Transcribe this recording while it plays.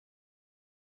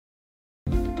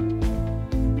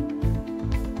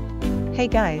Hey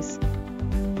guys!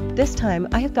 This time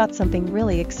I have got something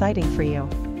really exciting for you.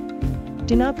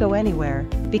 Do not go anywhere,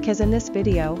 because in this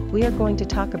video, we are going to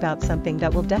talk about something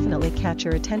that will definitely catch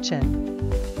your attention.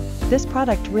 This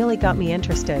product really got me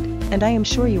interested, and I am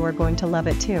sure you are going to love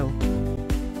it too.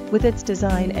 With its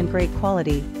design and great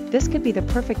quality, this could be the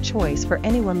perfect choice for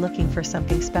anyone looking for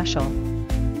something special.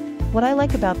 What I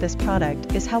like about this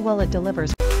product is how well it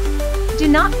delivers. Do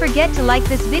not forget to like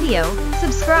this video,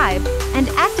 subscribe, and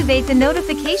activate the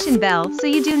notification bell so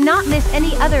you do not miss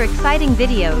any other exciting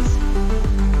videos.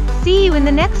 See you in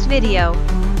the next video.